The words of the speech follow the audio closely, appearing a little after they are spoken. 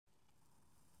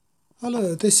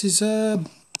Hello, this is a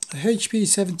HP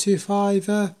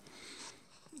 725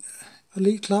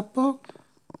 Elite laptop.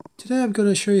 Today I'm going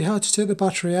to show you how to take the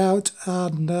battery out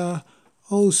and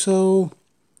also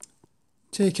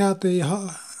take out the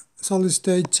solid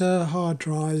state hard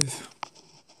drive.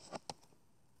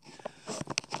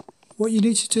 What you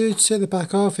need to do to take the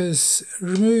back off is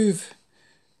remove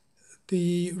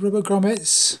the rubber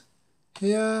grommets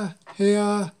here,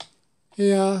 here,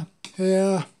 here,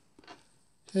 here,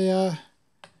 here,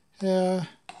 here,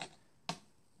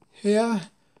 here,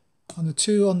 and the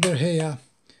two under here.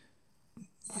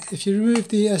 If you remove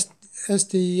the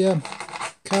SD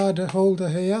card holder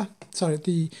here, sorry,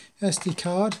 the SD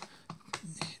card,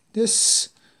 this,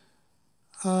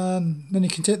 and then you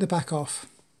can take the back off.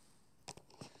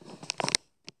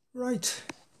 Right,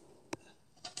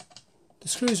 the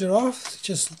screws are off.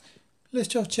 Just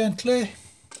lift it off gently,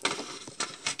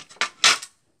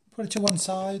 put it to one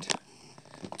side.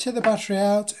 Take the battery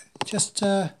out, just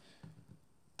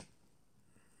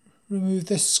remove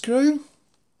this screw.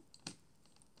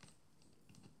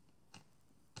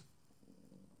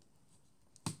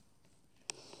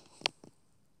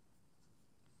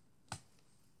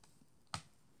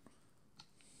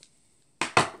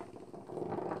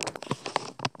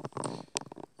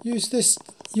 Use this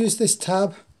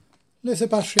tab, lift the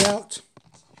battery out,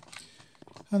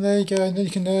 and there you go, and then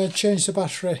you can change the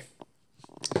battery.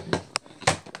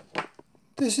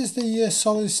 This is the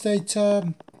solid state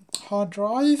hard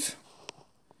drive.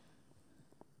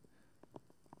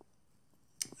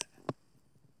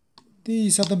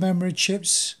 These are the memory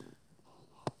chips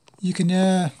you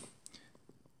can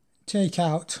take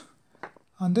out,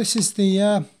 and this is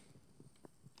the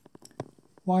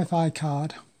Wi-Fi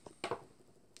card.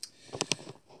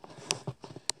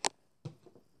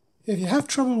 If you have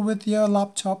trouble with your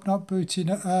laptop not booting,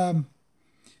 your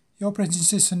operating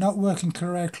system not working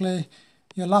correctly,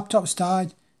 your laptop's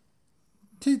died,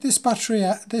 take this battery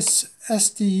out, this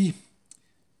SD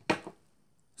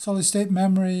solid state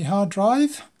memory hard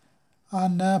drive,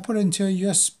 and put it into a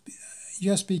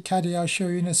USB caddy. I'll show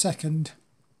you in a second.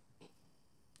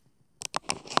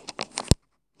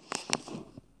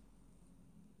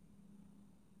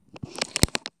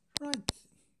 Right,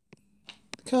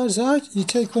 the card's out. You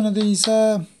take one of these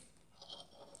solid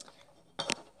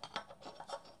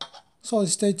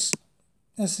state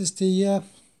SSD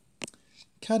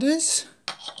caddies,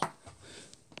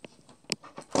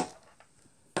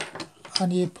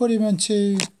 and you put him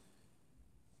into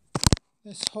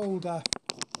this holder.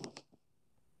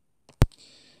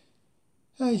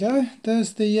 There you go,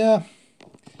 there's the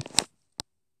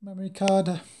memory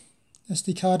card,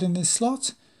 SD card in this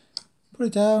slot. Put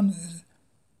it down,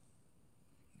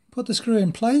 put the screw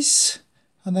in place,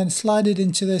 and then slide it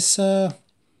into this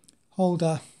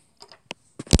holder.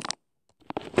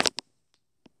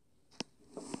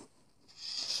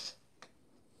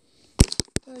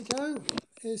 There you go,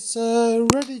 it's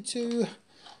ready to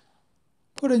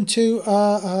put into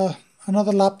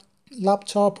another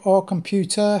laptop or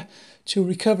computer to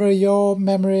recover your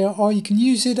memory, or you can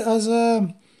use it as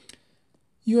a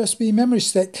USB memory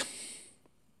stick.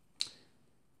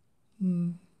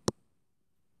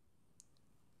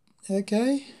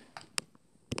 Okay.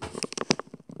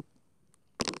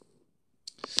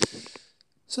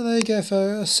 So there you go,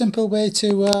 for a simple way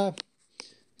to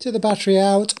take the battery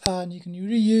out, and you can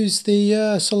reuse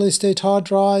the solid state hard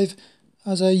drive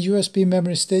as a USB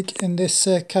memory stick in this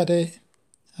caddy.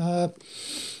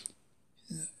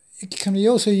 It can be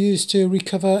also used to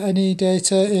recover any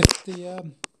data if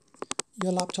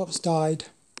your laptop's died.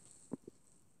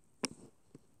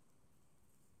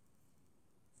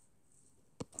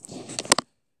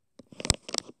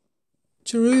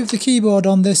 To remove the keyboard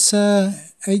on this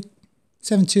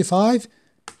 725,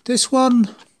 this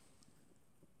one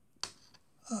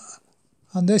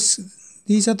and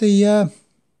these are the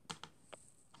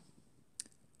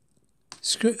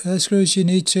screws you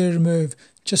need to remove.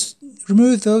 Just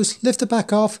remove those, lift the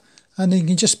back off, and then you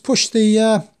can just push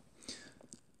the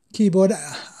keyboard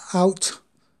out,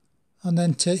 and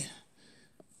then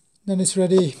it's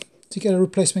ready to get a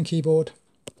replacement keyboard.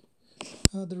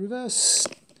 The reverse,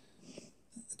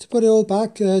 to put it all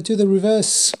back, do the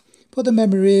reverse, put the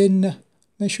memory in,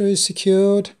 make sure it's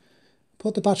secured,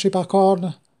 put the battery back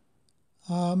on.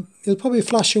 It'll probably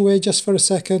flash away just for a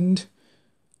second,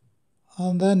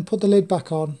 and then put the lid back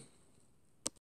on.